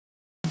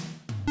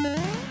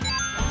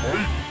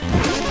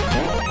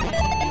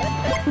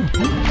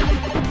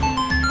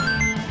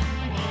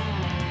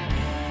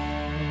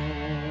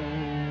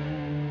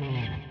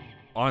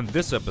On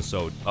this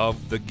episode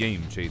of The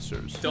Game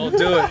Chasers. Don't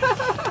do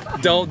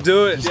it. Don't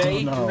do it. Jay,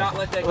 do not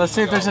let that Let's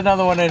see if there's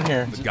another one in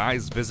here. The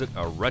guys visit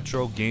a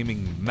retro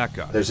gaming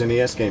mecca. There's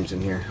NES games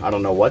in here. I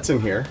don't know what's in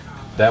here.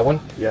 That one?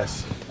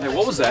 Yes. Hey,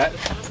 what was that?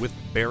 With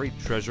buried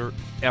treasure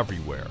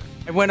everywhere.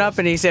 I went up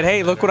and he said,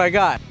 hey, look what I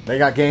got. They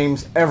got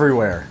games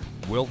everywhere.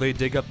 Will they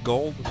dig up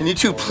gold? Can you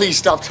two please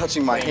stop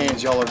touching my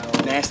hands? Y'all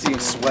are nasty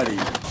and sweaty.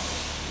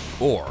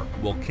 Or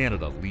will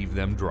Canada leave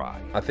them dry?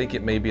 I think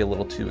it may be a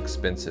little too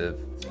expensive.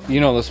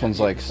 You know this one's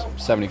like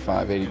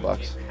 75, 80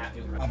 bucks.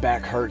 My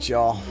back hurts,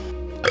 y'all.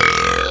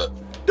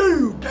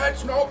 Dude,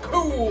 that's not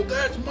cool.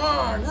 That's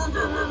mine.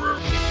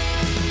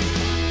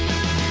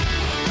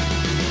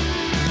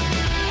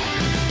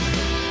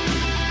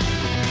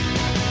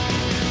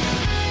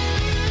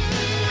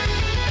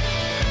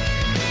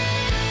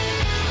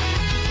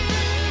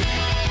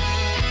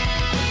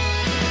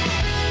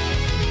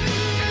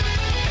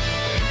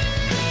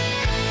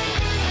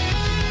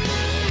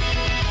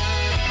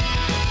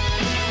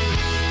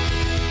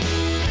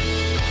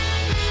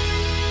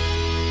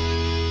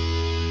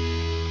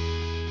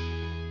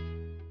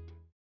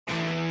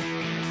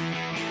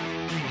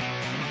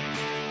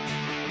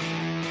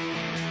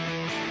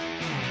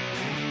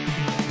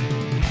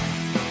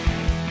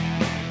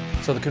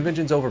 So the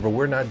convention's over, but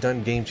we're not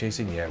done game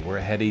chasing yet. We're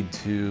headed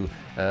to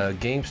a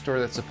game store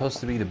that's supposed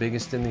to be the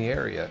biggest in the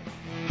area.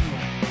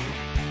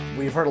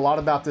 We've heard a lot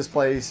about this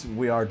place.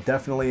 We are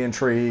definitely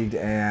intrigued,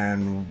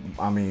 and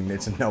I mean,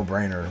 it's a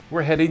no-brainer.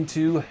 We're heading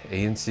to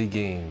A&C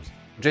Games.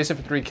 Jason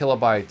from 3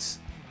 Kilobytes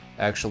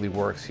actually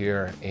works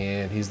here,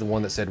 and he's the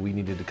one that said we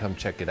needed to come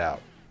check it out.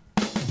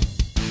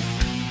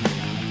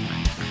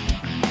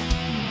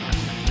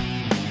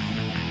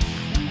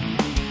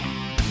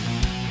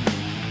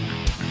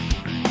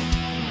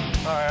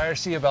 I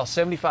see about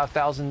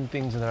 75,000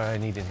 things that I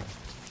need in here.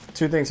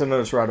 Two things I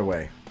noticed right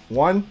away.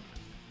 One,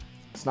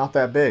 it's not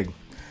that big.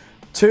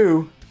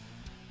 Two,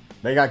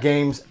 they got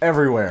games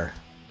everywhere.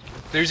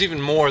 There's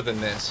even more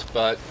than this,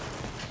 but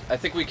I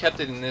think we kept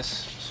it in this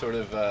sort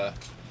of,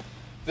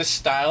 this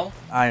style.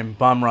 I am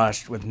bum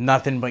rushed with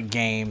nothing but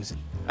games.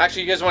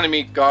 Actually, you guys want to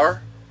meet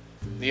Gar,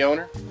 the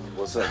owner?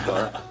 What's up,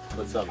 Gar?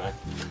 What's up, man?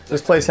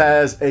 This place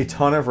has a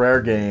ton of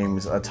rare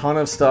games, a ton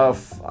of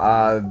stuff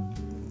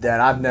that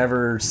I've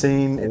never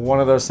seen. One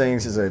of those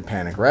things is a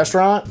Panic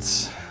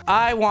Restaurant.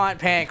 I want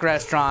Panic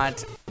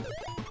Restaurant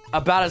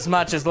about as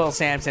much as Little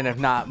Samson, if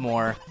not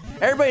more.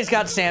 Everybody's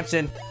got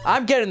Samson.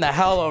 I'm getting the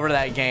hell over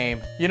that game.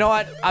 You know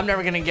what? I'm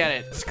never gonna get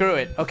it. Screw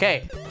it.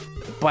 Okay.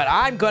 But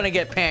I'm gonna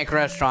get Panic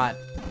Restaurant.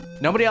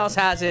 Nobody else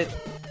has it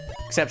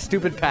except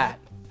stupid Pat.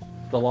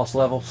 The Lost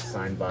Levels.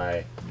 Signed by,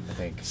 I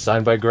think.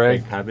 Signed by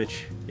Greg.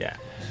 Cabbage. Yeah.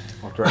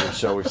 Walked around the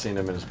show, we've seen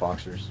him in his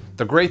boxers.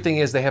 The great thing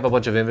is they have a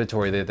bunch of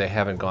inventory that they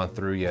haven't gone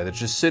through yet. It's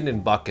just sitting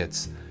in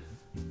buckets.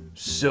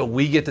 So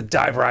we get to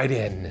dive right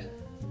in.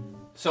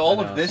 So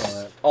all of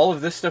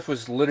this stuff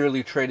was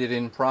literally traded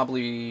in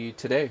probably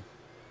today.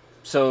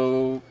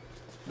 So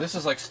this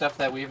is like stuff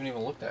that we haven't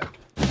even looked at.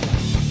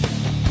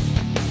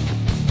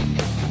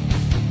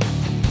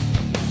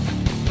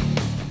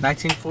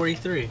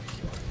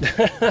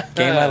 $1943.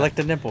 Game I licked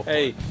a nipple.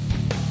 Hey.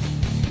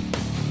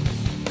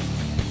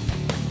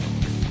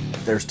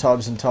 There's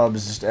tubs and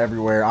tubs just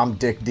everywhere. I'm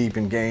dick deep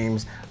in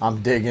games.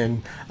 I'm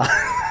digging.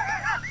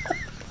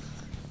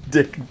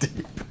 Dick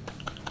deep.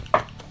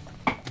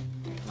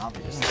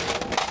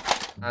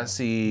 I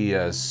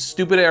see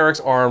stupid Eric's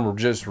arm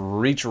just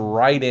reach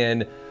right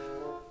in,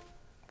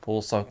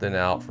 pull something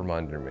out from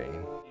under me.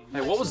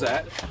 Hey, what was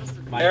that?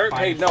 Eric,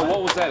 hey, no,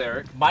 what was that,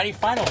 Eric? Mighty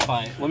Final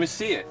Fight. Let me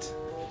see it.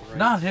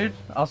 Nah, dude.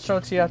 I'll show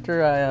it to you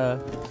after I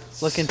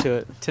look into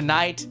it.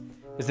 Tonight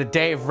is the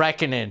day of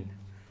reckoning.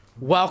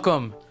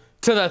 Welcome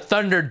to the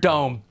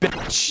Thunderdome,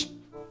 bitch.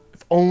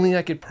 If only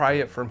I could pry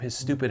it from his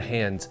stupid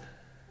hands.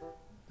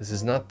 This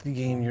is not the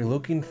game you're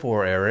looking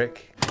for,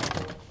 Eric.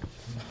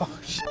 Oh,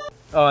 shit.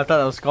 Oh, I thought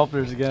that was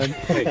sculptors again.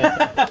 Hey,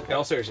 in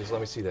all seriousness, let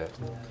me see that.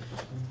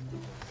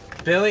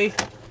 Billy,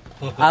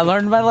 I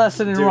learned my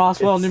lesson in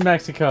Roswell, New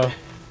Mexico.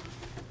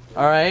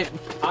 All right?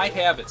 I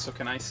have it, so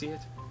can I see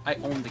it? I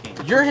own the game.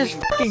 You're his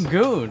fucking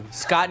goon.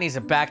 Scott needs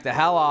to back the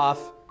hell off.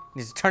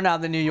 Needs to turn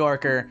out the New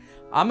Yorker.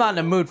 I'm not in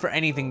the mood for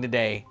anything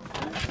today.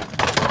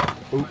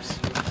 Oops.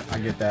 I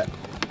get that.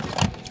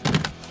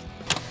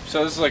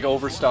 So this is like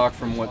overstock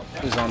from what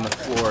is on the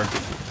floor.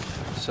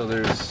 So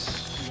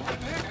there's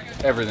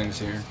everything's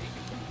here.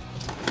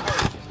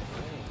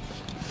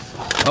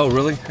 Oh,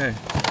 really? Hey.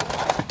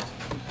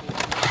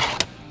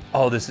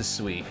 Oh, this is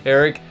sweet.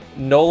 Eric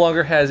no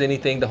longer has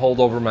anything to hold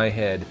over my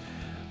head.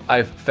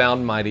 I've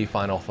found Mighty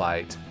Final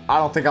Fight. I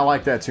don't think I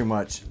like that too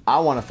much. I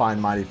want to find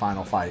Mighty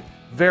Final Fight.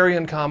 Very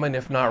uncommon,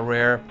 if not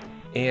rare.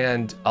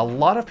 And a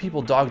lot of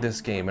people dog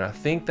this game, and I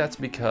think that's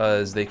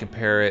because they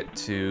compare it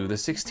to the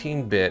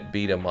 16-bit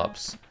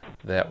beat-em-ups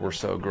that were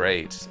so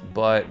great.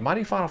 But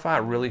Mighty Final Fight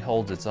really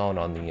holds its own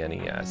on the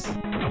NES.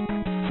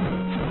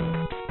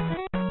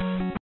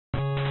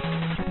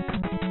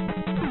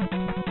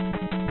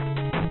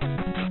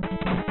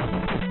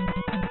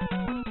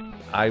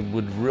 I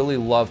would really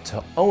love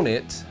to own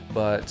it,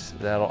 but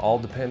that'll all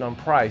depend on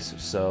price,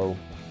 so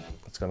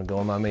it's gonna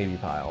go in my maybe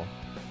pile.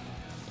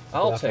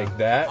 I'll take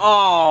that.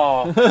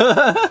 Oh.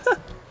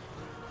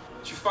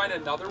 Did you find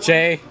another one?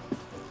 Jay,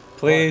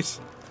 please.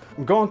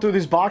 I'm going through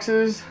these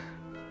boxes,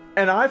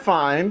 and I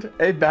find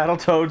a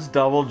Battletoads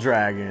Double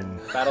Dragon.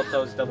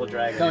 Battletoads Double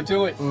Dragon. Don't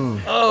do it.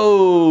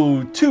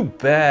 Oh, too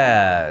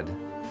bad.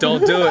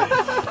 Don't do it.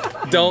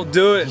 Don't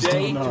do it.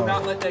 Jay, do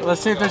not let that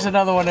Let's see if there's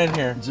another one in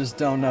here. Just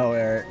don't know,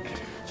 Eric.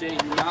 Jay,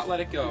 do not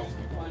let it go.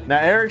 Now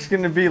Eric's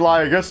gonna be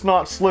like, it's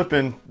not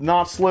slipping,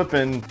 not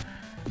slipping.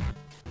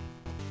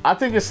 I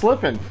think it's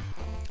slipping.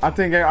 I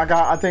think Eric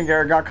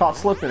got caught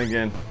slipping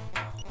again.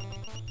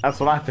 That's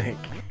what I think.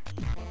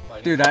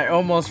 Dude, I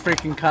almost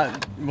freaking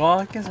caught. Well,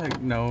 I guess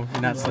no,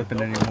 you're not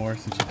slipping anymore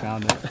since you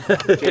found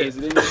it. Jay, is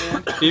it in your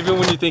hand? Even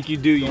when you think you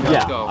do, you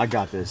don't go. I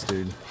got this,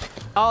 dude.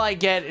 All I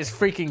get is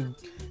freaking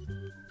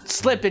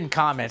slipping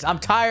comments. I'm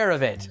tired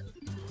of it.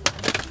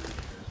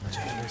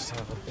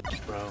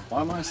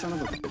 Why am I a son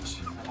of a bitch?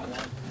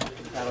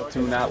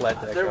 Do not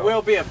let that There go.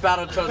 will be a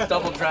Battletoads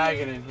Double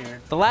Dragon in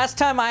here. The last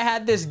time I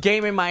had this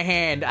game in my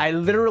hand, I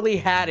literally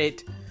had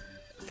it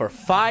for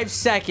 5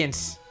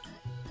 seconds,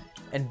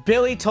 and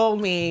Billy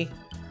told me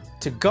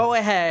to go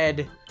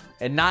ahead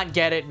and not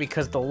get it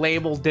because the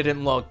label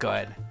didn't look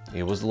good.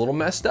 It was a little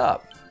messed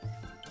up.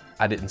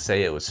 I didn't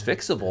say it was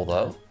fixable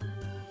though.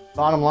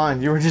 Bottom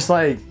line, you were just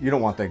like, you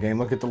don't want that game.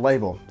 Look at the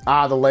label.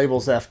 Ah, the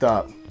label's effed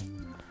up.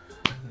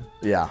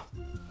 Yeah.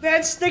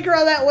 That sticker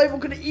on that label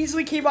could have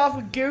easily came off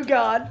with Goo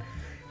God.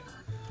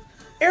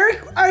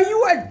 Eric, are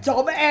you a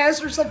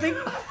dumbass or something?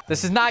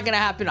 This is not gonna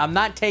happen. I'm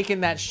not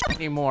taking that shit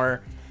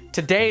anymore.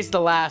 Today's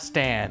the last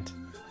stand.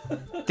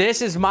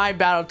 This is my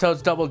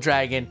Battletoads Double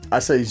Dragon. I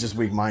say he's just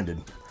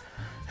weak-minded.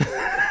 Is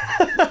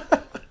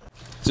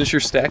this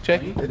your stack,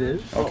 Jay? It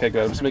is. Okay,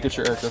 good. I'm just making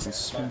sure Eric doesn't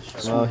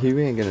smash. Well, he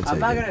ain't gonna take I'm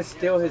not gonna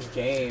steal his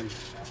game.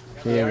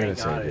 He ain't gonna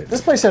take it. This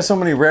place has so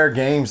many rare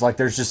games. Like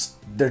they're just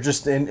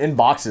in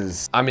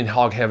boxes. I'm in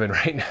hog heaven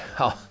right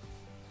now.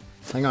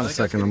 Hang on a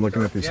second. I'm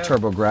looking at these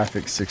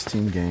TurboGrafx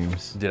 16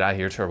 games. Did I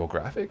hear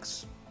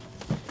TurboGrafx?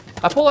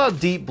 I pull out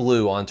Deep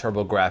Blue on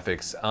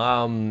TurboGrafx.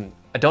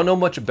 I don't know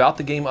much about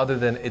the game other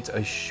than it's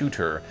a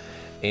shooter.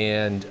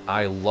 And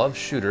I love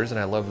shooters and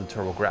I love the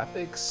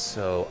TurboGrafx,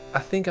 so I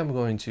think I'm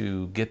going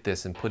to get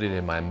this and put it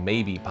in my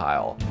maybe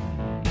pile.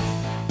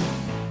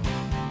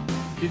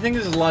 Do you think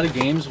there's a lot of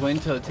games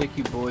waiting till I take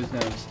you boys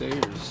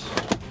downstairs?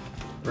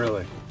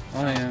 Really?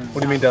 Oh yeah.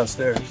 What do you mean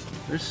downstairs?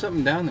 There's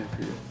something down there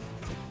for you.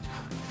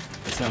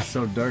 It sounds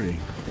so dirty.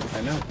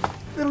 I know.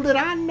 Little did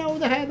I know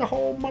they had the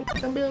whole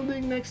motherfucking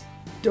building next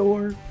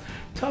door.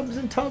 Tubs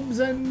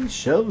and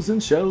shelves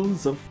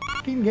of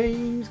fucking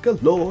games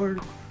galore.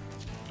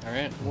 All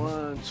right.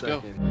 Let's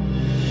go.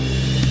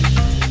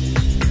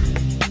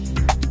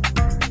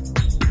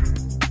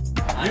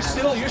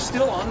 You're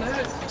still on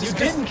that? You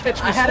didn't catch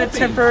me I had a slipping.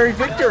 temporary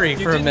victory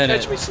for a You minute.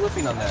 didn't catch me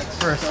slipping on that.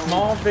 For a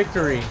small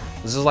victory.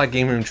 This is like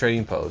Game Room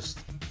Trading Post,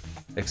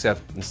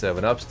 except instead of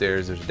an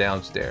upstairs, there's a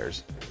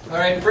downstairs. All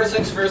right. First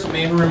things first.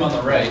 Main room on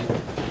the right.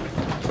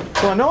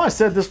 So I know I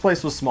said this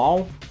place was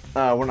small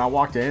when I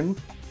walked in.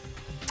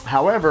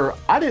 However,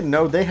 I didn't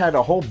know they had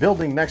a whole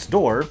building next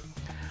door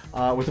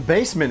with a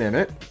basement in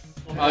it.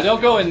 Oh,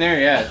 don't go in there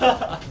yet.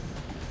 All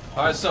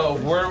right, so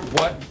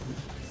what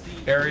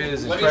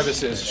areas and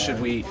crevices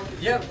should we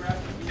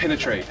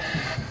penetrate?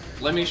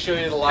 Let me show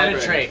you the library.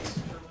 Penetrate.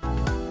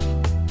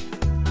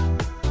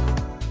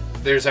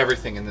 There's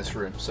everything in this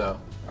room, so.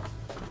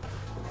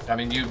 I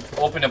mean, you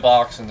open a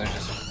box and there's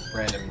just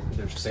random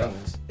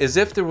things. As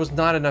if there was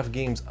not enough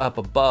games up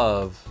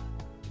above,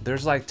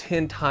 there's like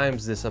 10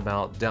 times this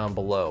amount down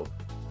below.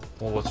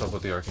 Well, what's up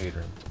with the arcade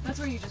room? That's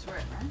where you just were,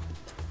 right?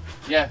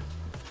 Yeah.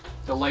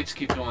 The lights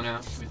keep going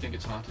out. We think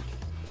it's haunted.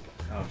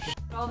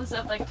 All the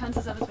stuff, like tons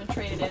of stuff has been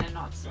traded in and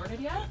not sorted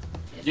yet.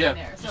 It's Yeah. in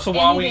there. So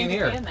why are we in anything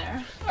here? could be in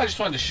there. I just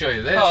wanted to show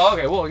you this. Oh,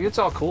 okay. Well, it's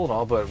all cool and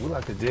all, but we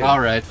like to dig. All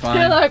right, You're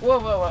fine. like, whoa,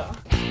 whoa, whoa.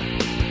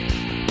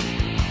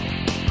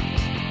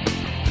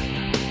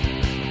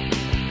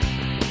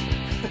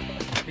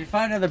 If you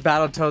find another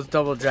Battletoads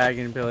Double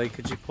Dragon, Billy,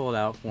 could you pull it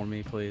out for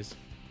me, please?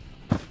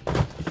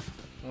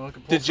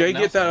 Did Jay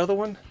get that other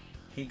one?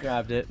 He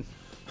grabbed it.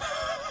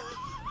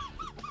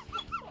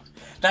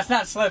 That's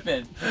not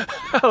slipping.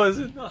 How is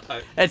it not?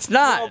 It's We're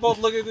not. both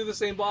looking through the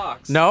same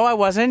box. No, I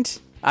wasn't.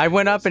 I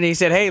went up and he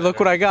said, hey, look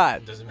what I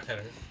got. Doesn't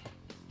matter.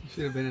 You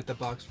should have been at the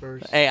box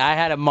first. Hey, I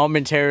had it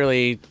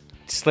momentarily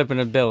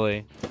slipping a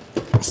Billy.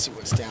 Let's see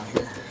what's down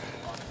here.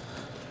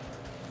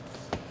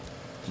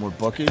 More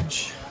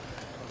bookage.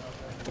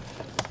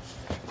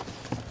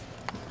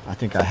 I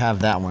think I have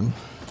that one.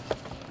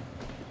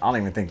 I don't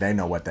even think they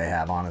know what they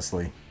have,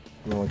 honestly.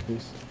 You want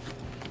these?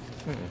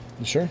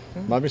 You sure?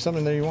 Might be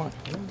something that you want.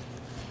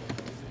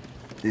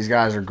 These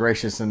guys are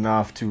gracious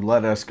enough to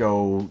let us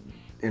go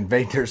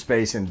invade their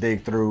space and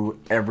dig through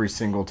every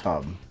single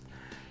tub.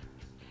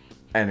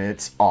 And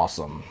it's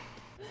awesome.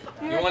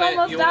 You want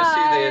to see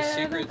the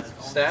secret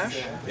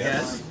stash?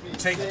 Yes.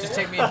 Just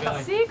take me a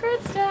Billy.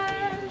 Secret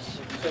stash.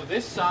 So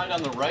this side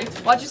on the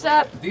right. Watch your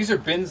step. These are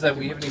bins that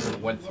we haven't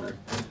even went through.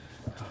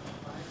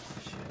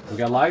 We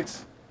got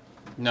lights?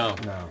 No.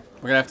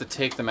 We're gonna have to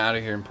take them out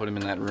of here and put them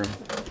in that room.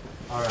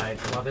 All right.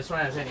 Well, this one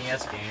has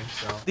NES games,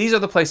 so. These are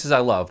the places I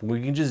love.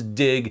 We can just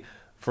dig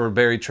for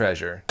buried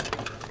treasure.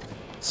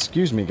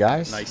 Excuse me,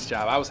 guys. Nice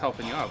job. I was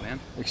helping you out, man.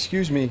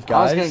 Excuse me,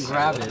 guys. I was gonna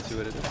grab it.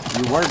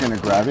 You were gonna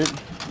grab it.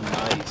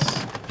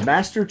 Nice.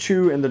 Master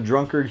Chew and the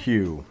Drunkard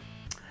Hue.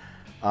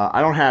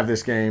 I don't have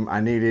this game. I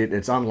need it.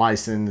 It's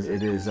unlicensed.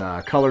 It is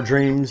Color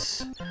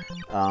Dreams.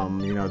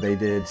 You know, they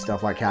did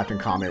stuff like Captain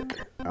Comic,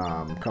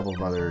 a couple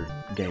of other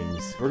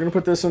games. We're gonna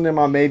put this one in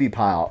my maybe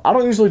pile. I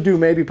don't usually do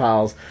maybe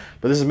piles,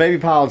 but this is maybe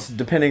piles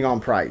depending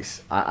on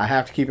price. I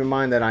have to keep in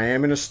mind that I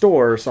am in a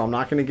store, so I'm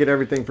not gonna get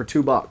everything for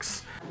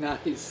 $2.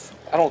 Nice.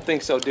 I don't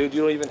think so, dude.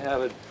 You don't even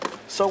have it.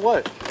 So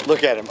what?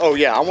 Look at him. Oh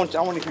yeah, I want to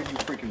hear you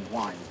freaking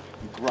whine.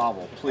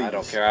 Grovel, please. I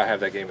don't care. I have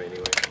that game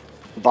anyway.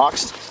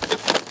 Boxed?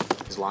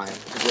 He's lying.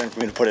 He's waiting for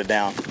me to put it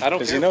down. I don't care.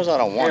 Because he knows I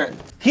don't want it.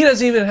 He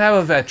doesn't even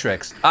have a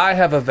Vectrex. I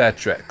have a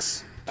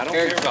Vectrex. I don't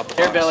care about the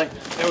Here, box. Billy.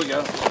 There we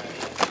go.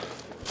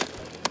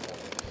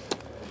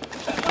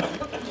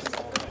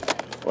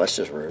 Well, that's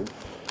just rude.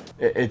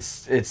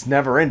 It's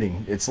never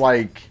ending. It's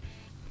like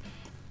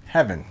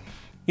heaven.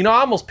 You know,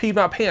 I almost peed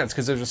my pants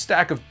because there's a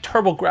stack of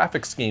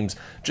TurboGrafx games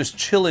just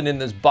chilling in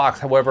this box.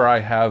 However, I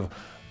have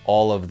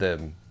all of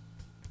them.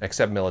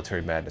 Except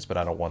Military Madness, but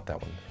I don't want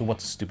that one. Who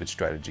wants a stupid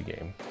strategy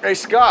game? Hey,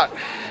 Scott.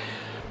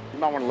 You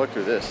might want to look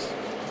through this.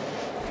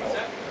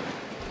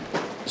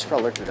 You should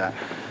probably look through that.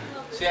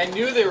 See, I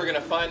knew they were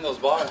gonna find those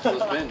bins.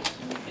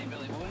 Hey,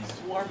 Billy, boys,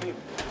 swarming.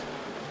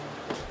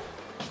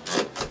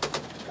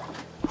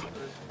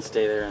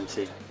 Stay there,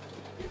 MC.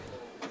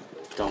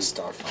 Don't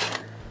start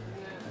fire.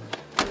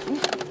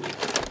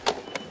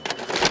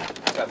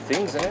 Got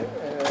things in it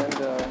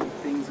and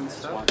Things and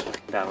stuff.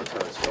 Battle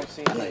toads. don't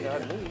see I know you do.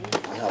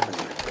 I'm helping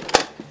you.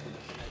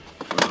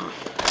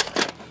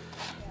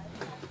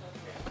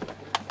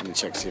 Let me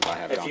check to see if I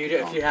have it.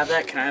 If you have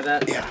that, can I have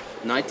that? Yeah.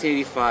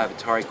 1985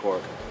 Atari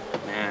Corp.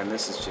 Man,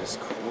 this is just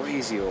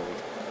crazy old.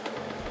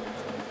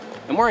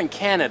 And we're in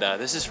Canada.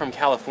 This is from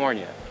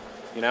California.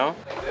 You know?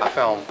 I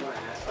found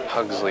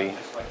Pugsley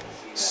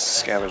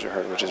Scavenger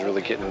Herd, which is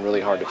really getting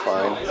really hard to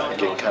find,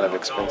 getting kind of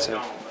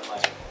expensive.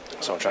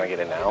 So I'm trying to get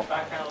it now.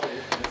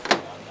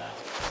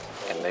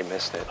 And they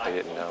missed it. They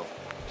didn't know.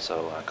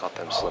 So I caught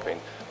them slipping.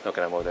 Look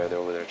at them over there. They're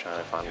over there trying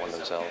to find one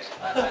themselves.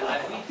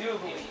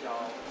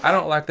 I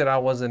don't like that I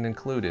wasn't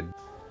included.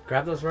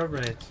 Grab those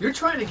Rubbermaids. You're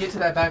trying to get to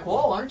that back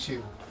wall, aren't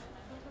you?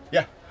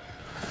 Yeah.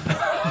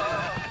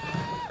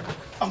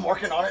 I'm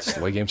working on it. That's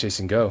the way Game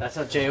Chasing go. That's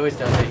how Jay always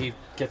does it. He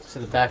gets to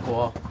the back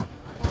wall.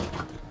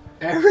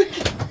 Eric?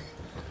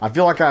 I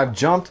feel like I've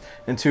jumped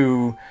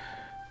into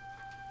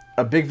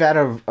a big vat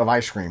of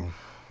ice cream.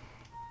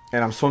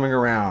 And I'm swimming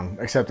around,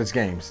 except it's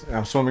games. And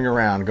I'm swimming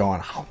around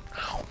going, ow,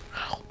 ow,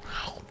 ow,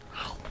 ow,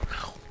 ow,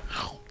 ow,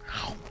 ow,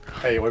 ow.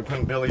 Hey, are we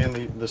putting Billy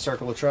in the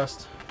circle of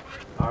trust?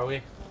 Are we?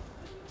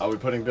 Are we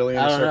putting Billy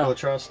in the circle of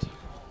trust?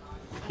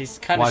 He's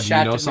kind Why, of do you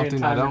shat know at me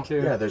something a I time or don't?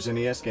 two. Yeah, there's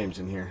NES games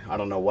in here. I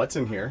don't know what's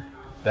in here.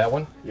 That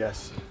one?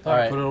 Yes. All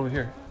right, right. put it over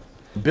here.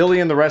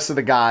 Billy and the rest of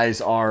the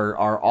guys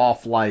are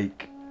off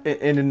like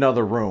in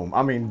another room.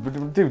 I mean,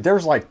 dude,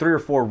 there's like 3 or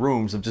 4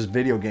 rooms of just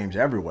video games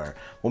everywhere.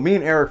 Well, me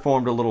and Eric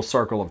formed a little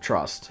circle of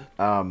trust,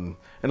 and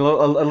a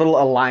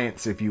little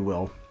alliance, if you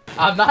will.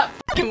 I'm not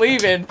fucking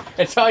leaving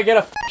until I get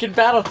a fucking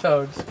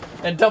Battletoads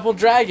and Double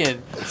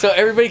Dragon, so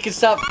everybody can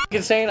stop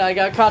fucking saying I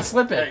got caught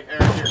slipping. Hey,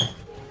 Eric, here.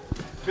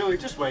 Billy,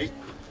 just wait.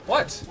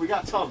 What? We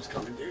got tubs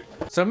coming, dude.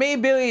 So me,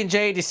 Billy, and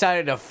Jay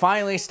decided to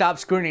finally stop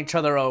screwing each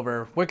other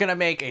over. We're gonna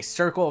make a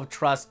circle of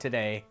trust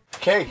today.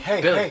 Okay, hey,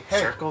 Billy,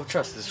 hey. circle of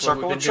trust. This is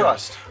Circle what we've of been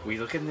trust. doing. We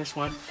look in this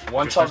one.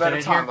 One there's tub something at a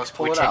in time. here, Let's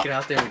pull we it take out. it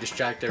out there and we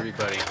distract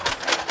everybody.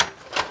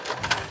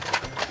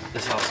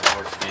 This is how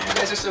sports game. You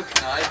guys are so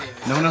conniving.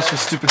 No one else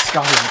with stupid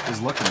Scott is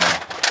looking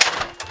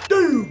at.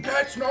 Dude,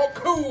 that's not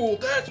cool.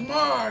 That's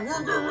mine.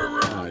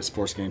 Alright,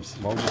 sports games.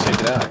 Why would you take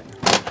it out?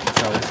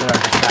 So this is our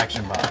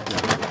distraction box.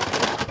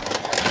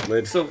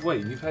 Lid. So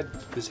wait, you've had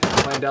this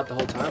planned out the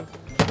whole time?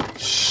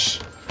 Shh.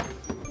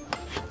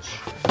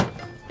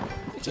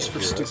 Just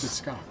for stupid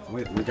Scott.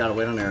 Wait, we gotta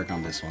wait on Eric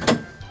on this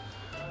one.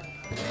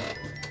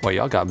 Well,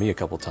 y'all got me a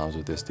couple times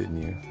with this,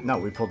 didn't you? No,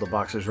 we pulled the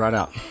boxers right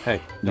out.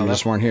 Hey, You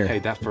just weren't here. Hey,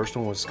 that first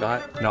one was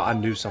Scott. No, I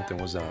knew something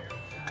was up.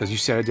 Because you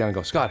sat it down and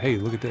go, Scott, hey,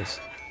 look at this.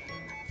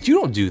 You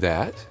don't do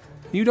that.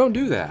 You don't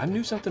do that. I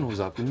knew something was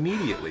up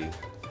immediately.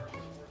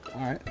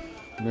 Alright.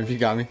 Maybe you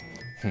got me.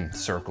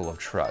 Circle of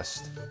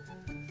trust.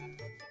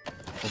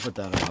 We'll put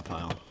that in my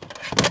pile.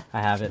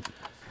 I have it.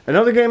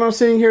 Another game I'm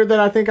seeing here that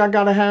I think I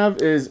gotta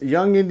have is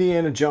Young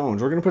Indiana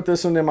Jones. We're gonna put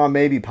this one in my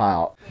maybe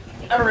pile.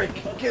 Eric,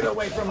 get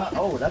away from my...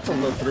 Oh, that's a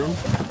look through.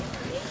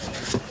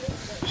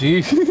 Gee.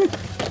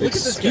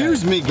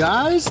 Excuse me,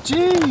 guys.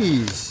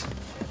 Jeez.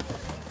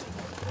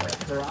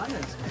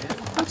 Piranhas,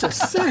 man. Bunch of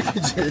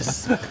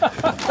savages.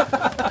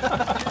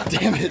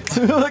 Damn it.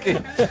 Look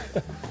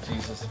at...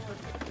 Jesus.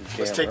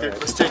 Let's take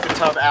the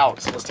tub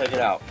out. Let's take it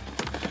out.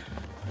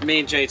 Me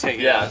and Jay take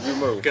it. Yeah, you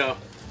move. Go.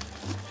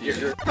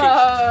 You're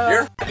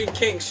fucking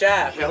King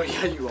Shaft. Hell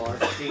yeah, you are.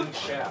 King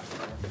Shaft.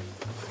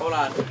 Hold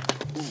on.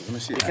 Let me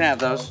see. You can have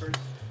those. They're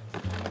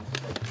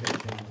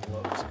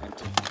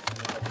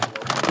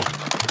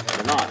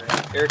not.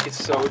 Eric is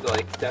so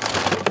like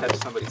definitely catch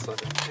somebody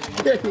slipping.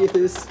 There he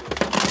is.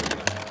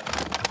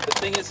 The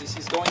thing is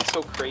he's going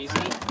so crazy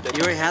that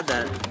You already had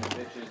that.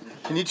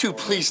 Can you two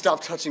please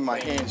stop touching my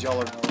hands? Y'all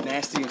are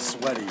nasty and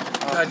sweaty.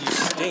 God, you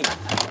stink.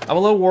 I'm a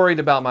little worried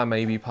about my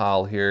maybe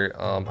pile here.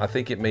 I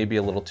think it may be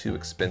a little too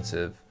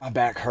expensive. My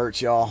back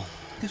hurts, y'all.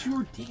 Because you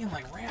were digging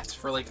like rats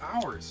for like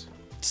hours.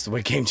 It's the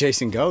way game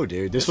chasing go,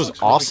 dude. This was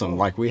looks really awesome. cool.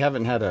 Like we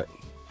haven't had a,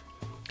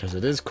 because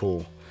it is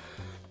cool.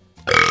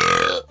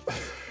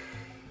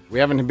 We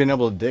haven't been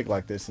able to dig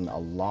like this in a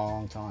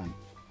long time.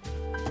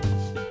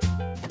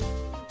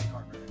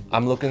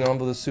 I'm looking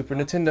over the Super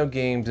Nintendo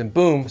games and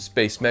boom,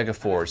 Space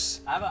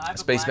Megaforce.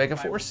 Space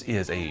Megaforce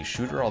is a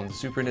shooter on the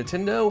Super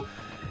Nintendo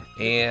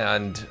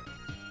and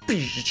So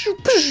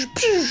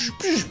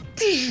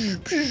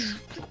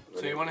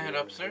you want to head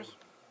upstairs?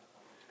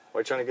 Why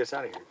are you trying to get us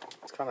out of here?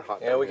 It's kind of hot.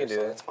 Yeah, we can do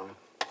that. That's fine.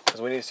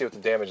 because we need to see what the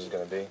damage is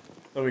going to be.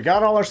 So we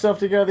got all our stuff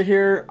together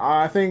here.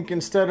 I think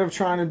instead of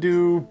trying to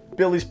do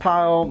Billy's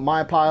pile,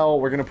 my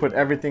pile, we're going to put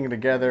everything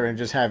together and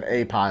just have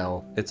a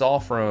pile. It's all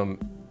from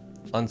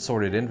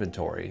unsorted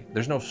inventory.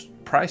 There's no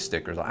price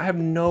stickers. I have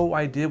no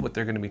idea what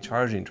they're going to be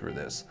charging for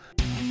this.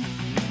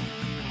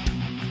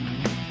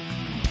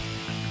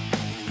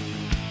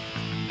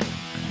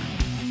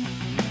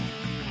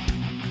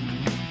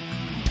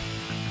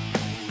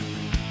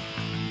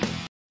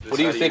 What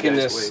do you think in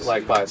this,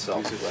 like, by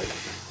itself?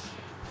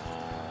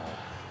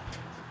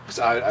 Because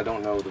I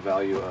don't know the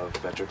value of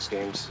Vectrix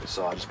games,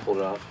 so I just pulled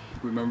it up.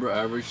 Remember,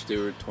 average they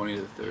were 20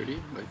 to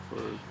 30, like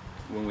for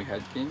when we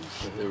had games.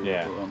 They were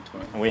around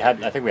 20. And we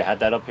had, I think we had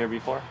that up here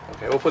before.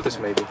 Okay, we'll put this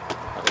maybe.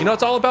 You know,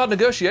 it's all about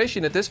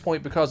negotiation at this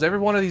point because every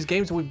one of these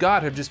games we've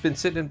got have just been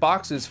sitting in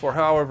boxes for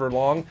however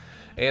long,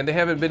 and they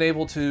haven't been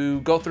able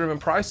to go through them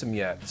and price them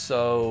yet.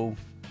 So,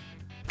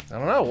 I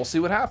don't know. We'll see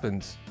what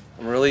happens.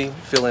 I'm really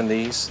feeling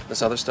this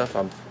other stuff.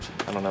 I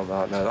don't know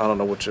about. I don't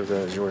know which of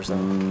those is yours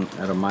though.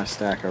 Out of my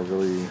stack, I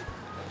really.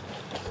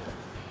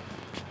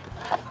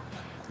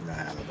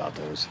 Nah, about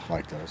those.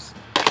 Like those.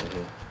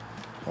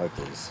 Like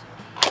these.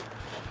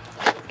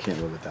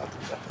 Can't live without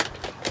them.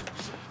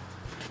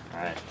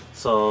 Alright.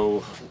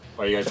 So,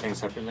 are you guys paying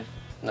separately?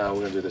 No,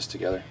 we're gonna do this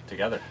together.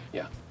 Together?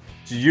 Yeah.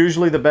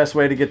 Usually the best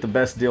way to get the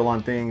best deal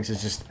on things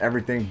is just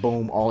everything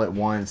boom all at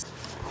once.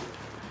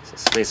 So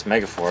Space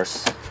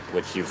Megaforce,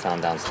 which you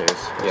found downstairs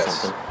or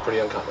something. Pretty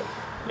uncommon.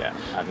 Yeah,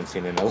 I haven't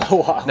seen it in a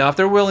little while. Now, if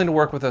they're willing to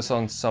work with us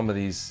on some of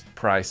these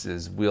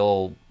prices,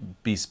 we'll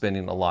be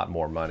spending a lot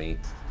more money.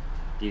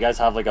 Do you guys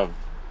have like a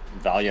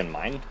value in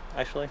mind,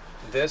 actually?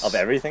 This? Of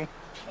everything?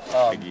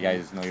 Like you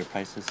guys know your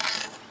prices?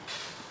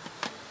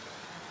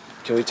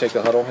 Can we take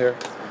a huddle here?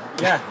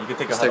 Yeah, you can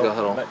take a Let's huddle. take a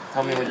huddle. But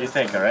tell me what you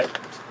think, alright?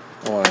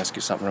 I want to ask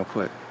you something real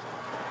quick.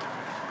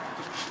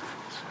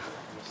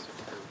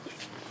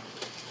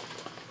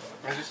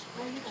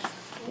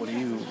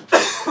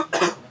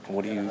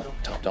 What do you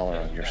top dollar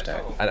on your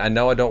stack? I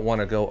know I don't want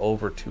to go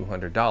over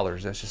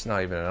 $200. That's just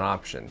not even an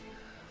option.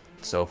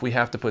 So if we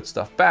have to put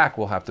stuff back,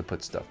 we'll have to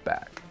put stuff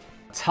back.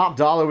 Top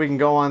dollar we can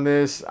go on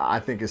this,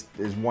 I think is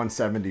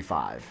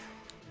 175.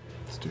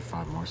 Let's do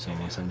 5 more, so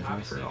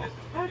 175 for all.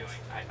 All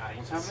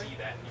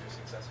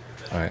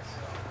right.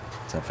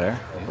 Is that fair?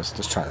 Let's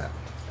just try that.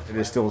 It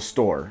is still a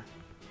store.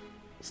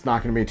 It's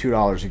not going to be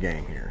 $2 a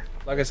game here.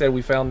 Like I said,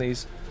 we found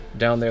these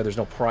down there. There's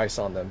no price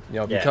on them. You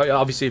know, if you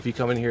obviously if you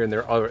come in here and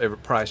they're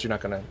priced, you're not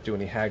going to do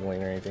any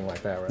haggling or anything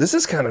like that, right? This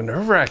is kind of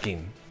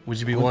nerve-wracking. Would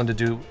you be willing to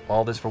do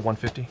all this for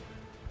 150?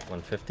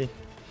 150?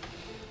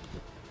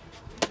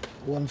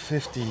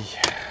 150.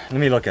 Let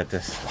me look at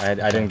this. I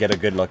didn't get a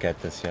good look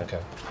at this yet.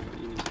 Okay.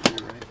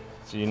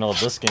 So you know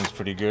this game's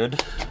pretty good.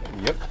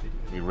 Yep.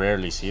 We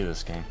rarely see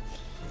this game.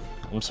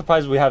 I'm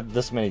surprised we have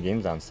this many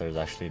games downstairs,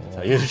 actually, to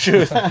tell you the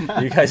truth.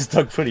 You guys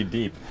dug pretty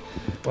deep.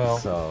 Well,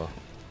 so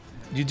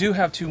you do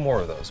have 2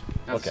 more of those.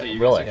 Okay,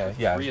 really?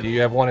 Yeah,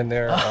 you have one in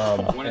there.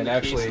 One in and the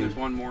actually, case, there's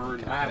one more.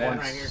 I have one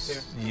right here too.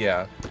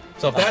 Yeah.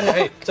 So if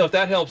that so if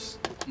that helps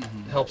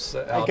helps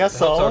out, I guess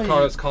helps so.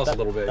 our cause a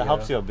little bit. That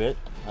helps you a bit.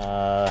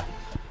 So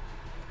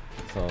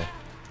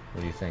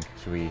what do you think?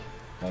 Should we?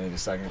 I need a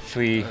second.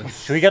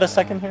 Should we get a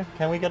second here?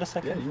 Can we get a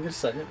second? Yeah, you can get a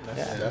second.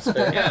 Yeah. That's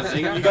fair. Yeah,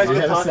 You guys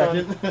can talk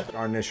on.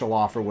 Our initial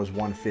offer was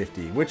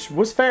 150, which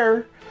was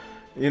fair,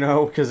 you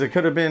know, because it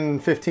could have been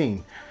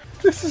 15.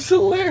 This is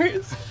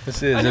hilarious.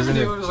 This is, I never isn't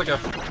knew it? it was like a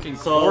fucking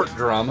So- court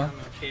drama.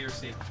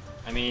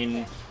 I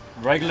mean,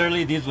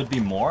 regularly these would be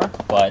more,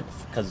 but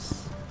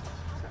because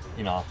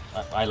you know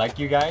I like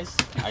you guys,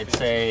 I'd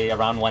say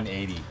around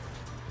 180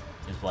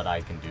 is what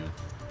I can do.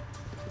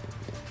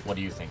 What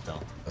do you think,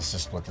 though? Let's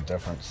just split the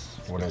difference.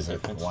 What is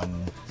it?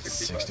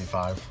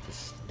 165?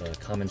 The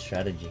common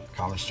strategy.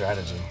 Common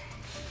strategy.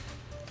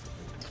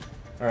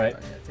 All right. I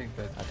think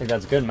I think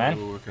that's good, man.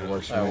 It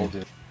works for me.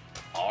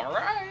 All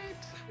right.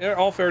 In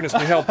all fairness,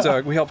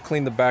 we helped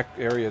clean the back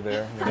area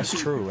there. That's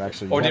true,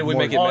 actually. Or did we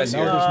make it messy?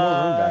 No, there's more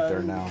room back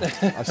there now.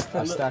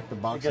 I stacked the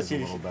boxes a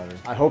little better.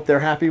 I hope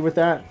they're happy with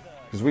that,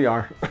 because we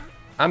are.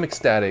 I'm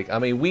ecstatic. I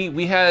mean,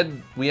 we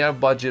had a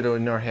budget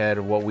in our head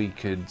of what we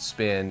could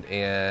spend,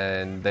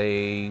 and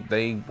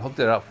they hooked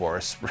it up for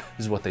us.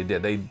 Is what they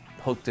did. They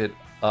hooked it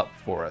up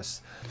for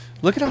us.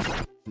 Look at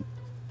how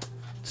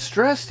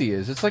stressed he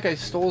is. It's like I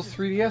stole his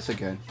 3DS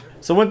again.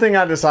 So one thing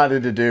I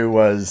decided to do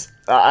was,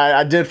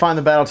 I did find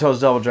the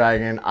Battletoads Double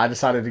Dragon. I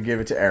decided to give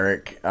it to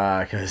Eric,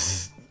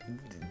 because,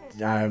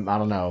 I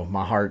don't know,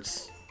 my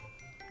heart's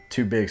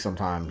too big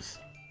sometimes.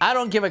 I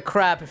don't give a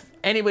crap if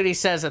anybody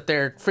says that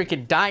their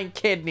freaking dying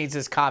kid needs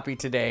this copy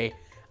today.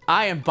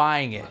 I am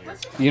buying it.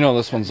 You know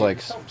this one's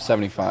like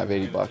 75,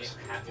 80 bucks.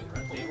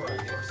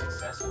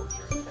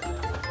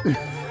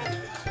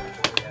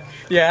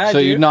 Yeah, so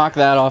you knock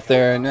that off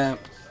there and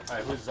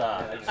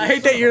I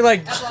hate that you're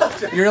like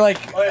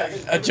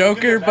a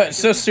joker, but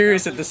so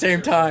serious at the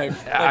same time.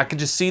 I could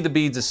just see the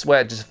beads of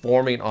sweat just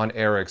forming on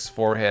Eric's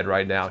forehead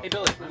right now.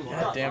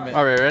 God damn it.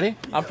 All right, ready?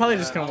 I'm probably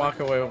just gonna walk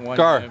away with one.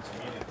 Gar.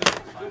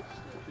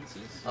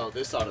 Oh,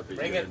 this ought to be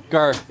good.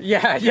 Gar.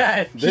 Yeah.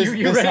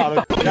 You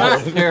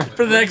ready? Here.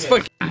 For the next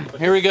fucking.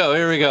 Here we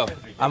go.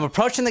 I'm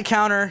approaching the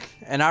counter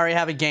and I already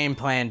have a game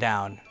plan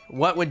down.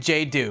 What would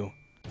Jay do?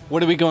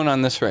 What are we going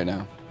on this right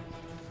now?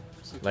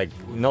 Like,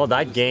 no,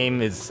 that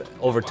game is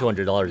over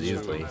 $200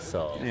 easily,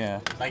 so.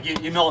 Yeah. Like,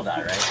 you know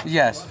that, right?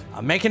 Yes.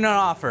 I'm making an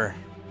offer.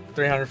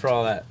 300 for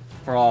all that.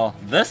 For all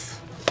this?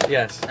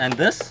 Yes. And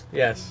this?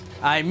 Yes.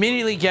 I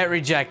immediately get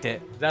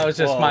rejected. That was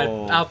just my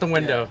out the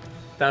window. Yeah.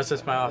 That was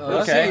just my offer.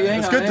 Okay.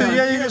 It's good to,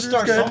 you gotta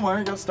start somewhere.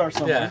 You gotta start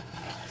somewhere.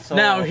 Yeah. So,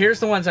 now, here's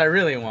the ones I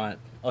really want.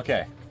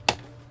 Okay.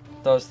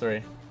 Those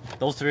three.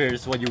 Those three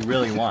is what you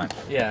really want.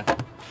 Yeah.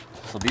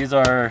 So these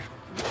are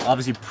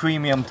obviously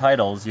premium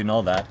titles, you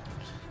know that.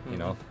 You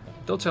know.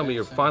 Don't tell me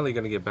you're finally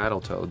gonna get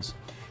Battletoads.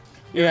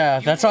 Yeah,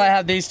 that's why I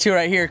have these two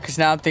right here, because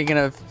now I'm thinking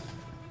of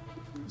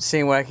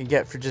seeing what I can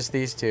get for just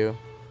these two.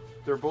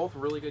 They're both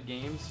really good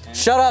games. And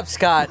Shut up,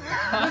 Scott.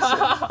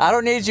 I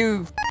don't need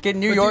you in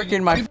New York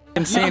in my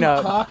f***ing scene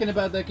up. Talking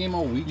about that game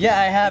all weekend. Yeah,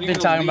 I have been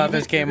talking about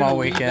this game all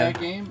weekend.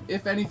 That game?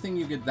 If anything,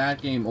 you get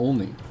that game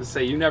only. To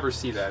say you never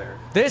see that, Eric.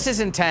 This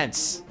is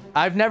intense.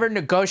 I've never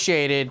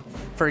negotiated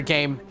for a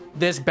game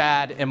this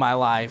bad in my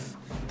life.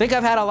 I think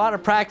I've had a lot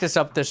of practice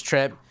up this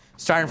trip,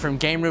 starting from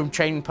game room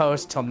trading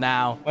post till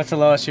now. What's the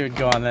lowest you would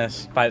go on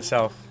this by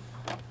itself?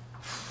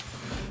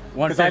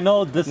 Because I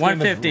know this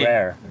game is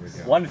rare.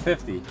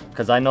 150.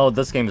 Because I know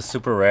this game is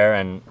super rare,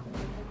 and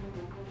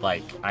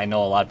like I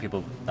know a lot of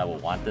people that will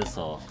want this,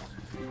 so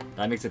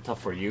that makes it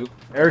tough for you.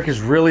 Eric is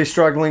really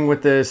struggling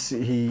with this.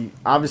 He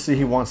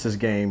obviously wants this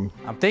game.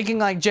 I'm thinking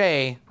like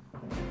Jay.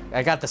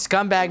 I got the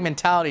scumbag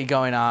mentality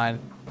going on.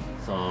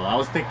 So I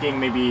was thinking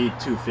maybe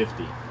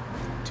 250.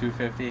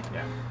 250?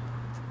 Yeah.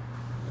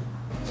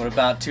 What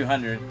about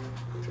 200?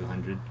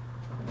 200.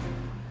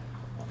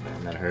 Oh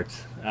man, that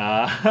hurts.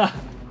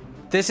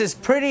 This is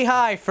pretty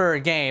high for a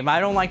game.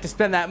 I don't like to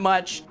spend that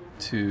much.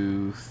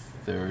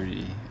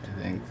 230,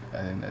 I think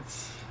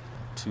that's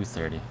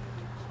 230. It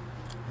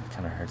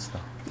kind of hurts though.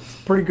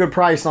 Pretty good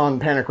price on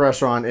Panic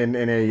Restaurant in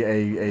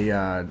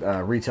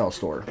a retail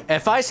store.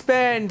 If I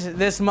spend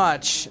this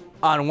much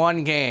on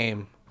one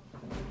game,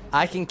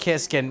 I can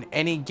kiss getting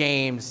any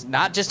games,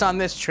 not just on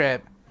this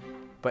trip,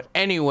 but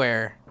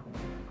anywhere,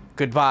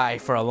 goodbye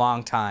for a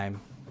long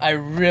time. I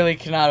really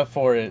cannot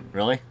afford it.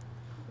 Really?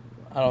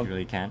 I don't. You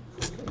really can't?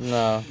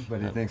 No.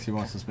 But he thinks he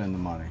wants to spend the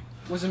money.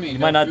 What does it mean? You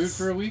No might not food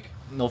for a week?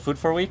 No food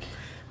for a week?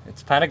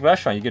 It's Panic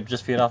Restaurant. You could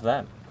just feed off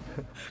that.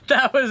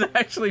 That was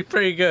actually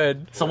pretty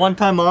good. It's a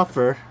one-time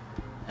offer,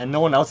 and no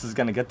one else is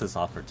gonna get this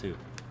offer too.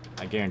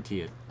 I guarantee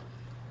it.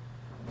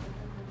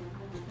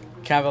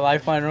 Can I have a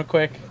lifeline real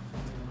quick?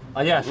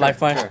 Oh yeah, sure,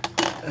 Lifeline. Sure.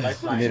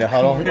 Lifeline. You need a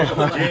huddle?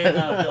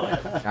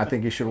 I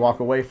think you should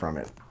walk away from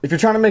it. If you're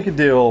trying to make a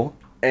deal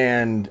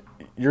and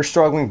you're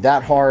struggling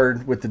that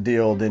hard with the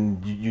deal,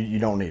 then you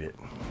don't need it.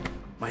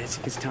 My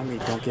instinct is telling me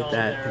don't get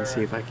that and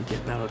see if I could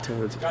get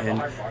Battletoads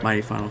and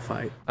Mighty Final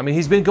Fight. I mean,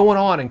 he's been going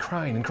on and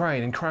crying and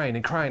crying and crying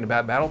and crying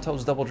about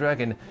Battletoads Double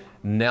Dragon.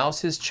 Now's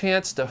his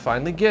chance to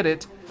finally get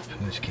it.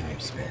 How much can you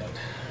spend?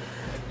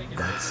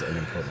 That's an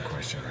important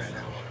question right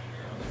now.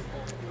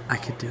 I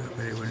could do it,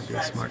 but it wouldn't be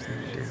a smart thing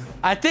to do.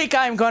 I think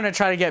I'm going to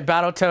try to get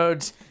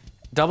Battletoads,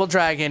 Double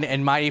Dragon,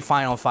 and Mighty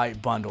Final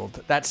Fight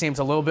bundled. That seems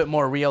a little bit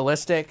more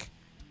realistic.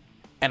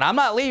 And I'm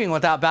not leaving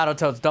without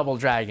Battletoads Double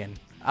Dragon.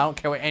 I don't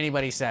care what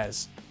anybody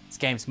says. This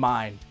game's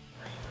mine.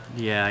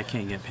 Yeah, I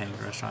can't get Panic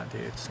Restaurant,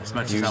 dude. As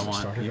much as I want.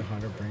 Started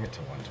 100, bring it to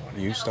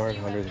 120. You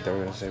started 100, they're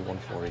gonna say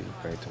 140,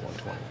 bring it to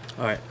 120.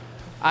 All right.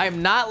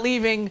 I'm not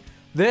leaving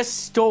this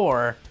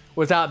store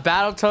without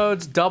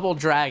Battletoads Double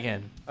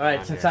Dragon. All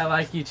right, since I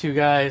like you two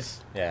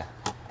guys, Yeah.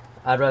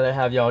 I'd rather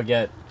have y'all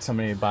get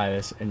somebody to buy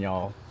this and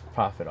y'all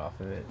profit off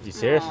of it. You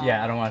serious?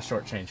 Yeah, I don't want to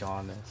shortchange y'all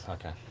on this.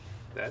 Okay.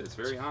 That is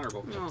very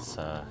honorable. It's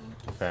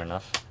fair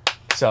enough.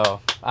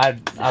 So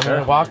I'm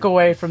gonna walk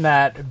away from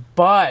that,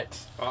 but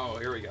Oh,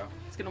 here we go.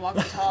 He's gonna walk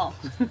tall.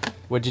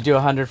 Would you do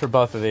 100 for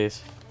both of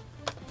these?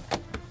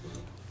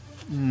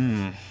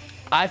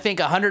 I think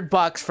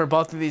 $100 for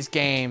both of these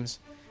games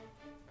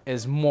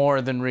is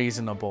more than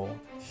reasonable.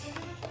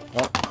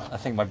 Well, I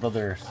think my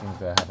brother seems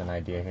to have an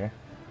idea here.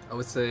 I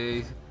would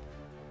say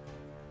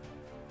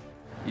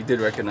you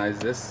did recognize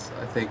this.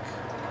 I think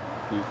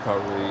we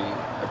probably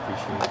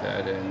appreciate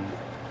that and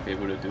be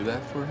able to do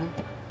that for him.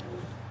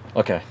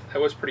 Okay. That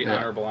was pretty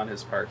honorable on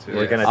his part too.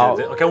 We're gonna do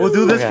this. Okay, we'll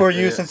do this for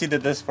you since you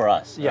did this for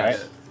us.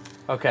 Yes. Right?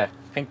 Okay.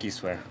 Pinky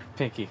swear.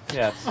 Pinky,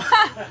 yes.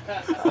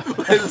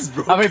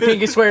 How many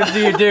pinky swears do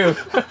you do?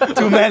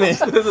 Too many, as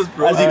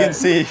you can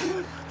see.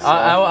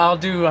 I'll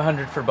do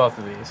 100 for both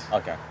of these.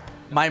 Okay.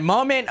 My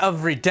moment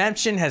of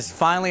redemption has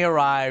finally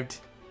arrived.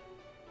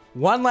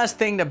 One less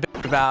thing to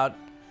bitch about.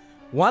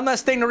 One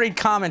less thing to read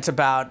comments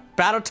about.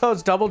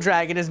 Battletoads Double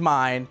Dragon is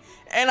mine.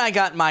 And I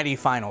got Mighty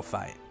Final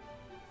Fight.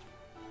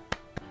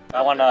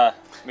 I want to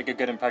make a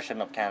good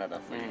impression of Canada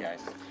for you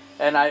guys.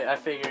 And I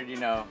figured, you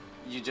know,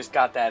 you just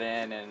got that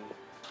in and,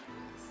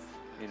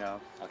 you know.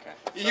 Okay.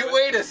 You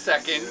wait a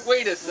second.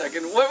 Wait a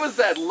second. What was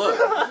that look?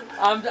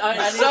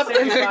 I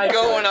Something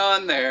going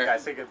on there.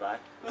 Guys, say goodbye.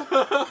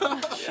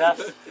 Chef.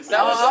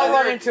 I'll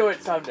run into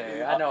it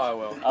someday. I know I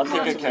will. I'll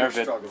take good care of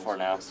it for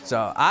now.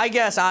 So I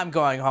guess I'm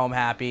going home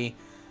happy.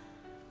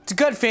 It's a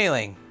good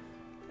feeling.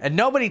 And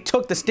nobody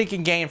took the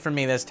stinking game from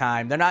me this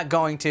time. They're not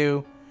going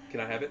to. Can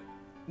I have it?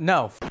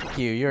 No, f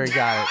you. You already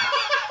got it.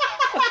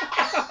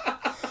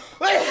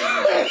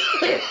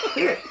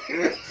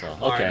 So, okay.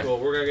 All right, cool.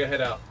 We're gonna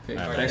head out. Okay,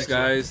 All right, thanks,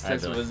 guys.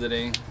 Thanks for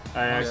visiting.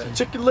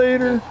 Check you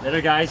later.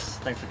 Later, guys.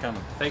 Thanks for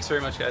coming. Thanks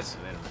very much, guys.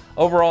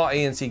 Overall,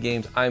 A&C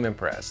Games, I'm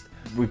impressed.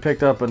 We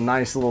picked up a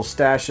nice little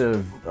stash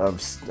of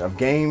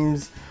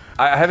games.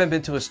 I haven't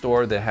been to a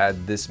store that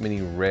had this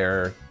many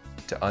rare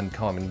to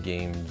uncommon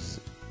games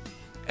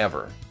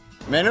ever.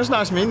 Man, it was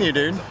nice meeting you,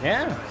 dude.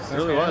 Yeah, It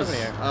really was.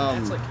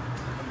 It's like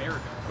America.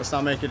 Let's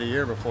not make it a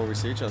year before we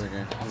see each other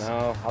again.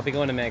 No, I'll be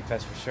going to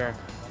MagFest for sure.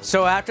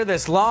 So after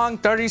this long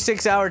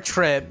 36-hour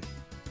trip,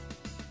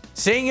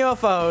 seeing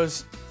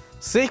UFOs,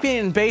 sleeping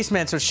in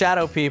basements with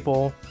shadow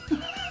people,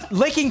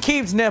 licking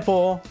Keeb's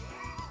nipple,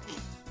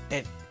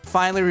 it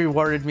finally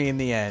rewarded me in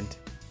the end.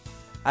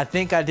 I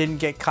think I didn't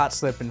get caught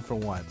slipping for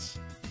once.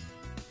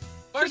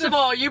 First of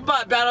all, you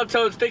bought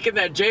Battletoads thinking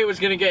that Jay was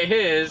gonna get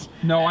his.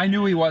 No, I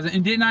knew he wasn't.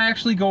 And didn't I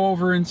actually go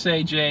over and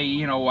say, Jay,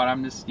 you know what,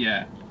 I'm just,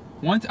 yeah.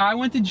 Once I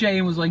went to Jay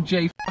and was like,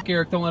 Jay, fuck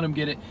Eric, don't let him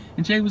get it.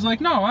 And Jay was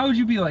like, no, why would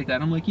you be like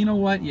that? I'm like, you know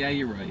what? Yeah,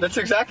 you're right. That's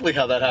exactly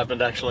how that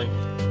happened, actually.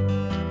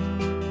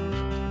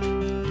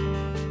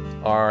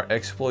 Our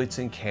exploits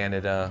in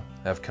Canada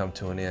have come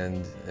to an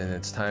end, and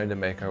it's time to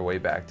make our way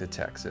back to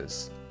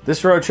Texas.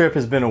 This road trip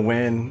has been a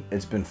win.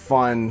 It's been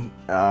fun.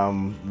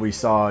 We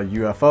saw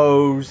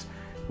UFOs.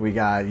 We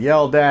got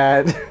yelled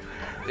at.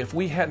 If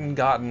we hadn't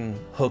gotten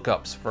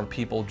hookups from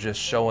people just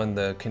showing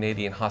the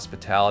Canadian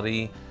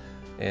hospitality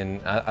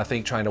and I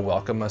think trying to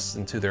welcome us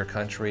into their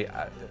country,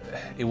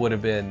 we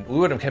wouldn't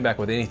have come back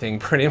with anything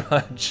pretty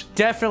much.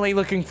 Definitely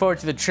looking forward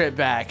to the trip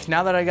back.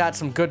 Now that I got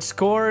some good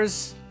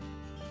scores,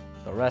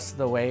 the rest of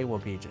the way will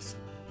be just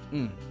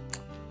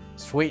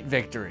sweet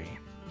victory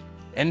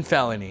and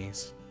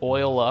felonies.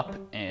 Oil up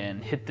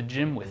and hit the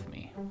gym with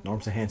me.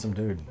 Norm's a handsome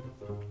dude.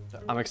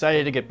 I'm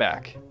excited to get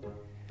back.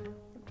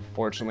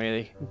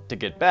 Fortunately, to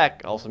get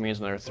back also means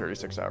another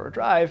 36-hour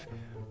drive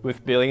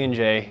with Billy and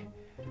Jay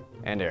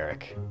and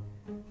Eric.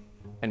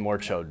 And more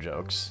chode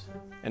jokes.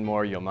 And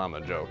more yo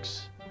mama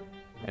jokes.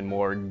 And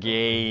more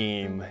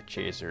game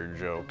chaser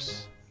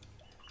jokes.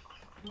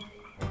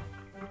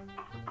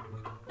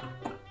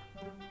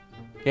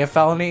 You have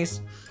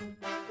felonies?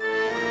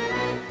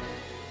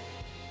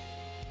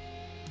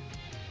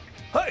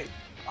 Hey,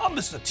 I'm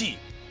Mr. T,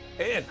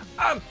 and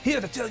I'm here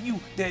to tell you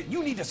that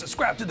you need to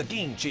subscribe to the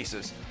Game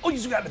Chasers. All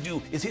you gotta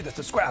do is hit the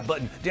subscribe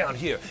button down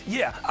here.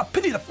 Yeah, I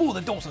pity the fool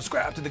that don't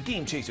subscribe to the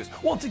Game Chasers.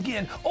 Once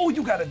again, all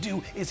you gotta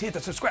do is hit the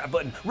subscribe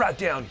button right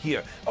down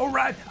here.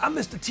 Alright, I'm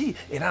Mr. T,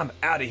 and I'm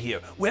out of here.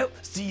 Well,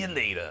 see you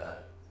later.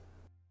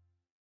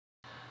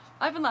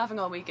 I've been laughing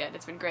all weekend.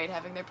 It's been great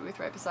having their booth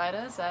right beside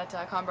us at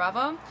Con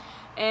Bravo.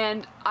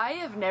 And I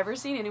have never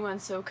seen anyone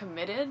so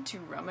committed to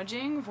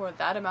rummaging for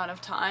that amount of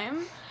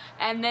time.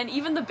 And then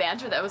even the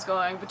banter that was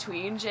going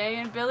between Jay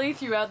and Billy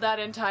throughout that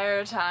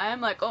entire time,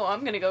 like, oh,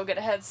 I'm gonna go get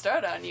a head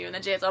start on you. And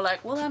then Jay's all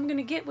like, well, I'm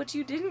gonna get what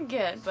you didn't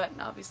get. But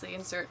obviously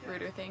insert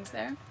ruder things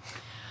there.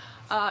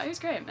 It was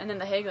great. And then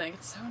the haggling,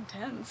 it's so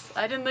intense.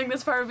 I didn't think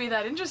this part would be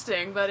that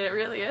interesting, but it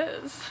really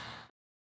is.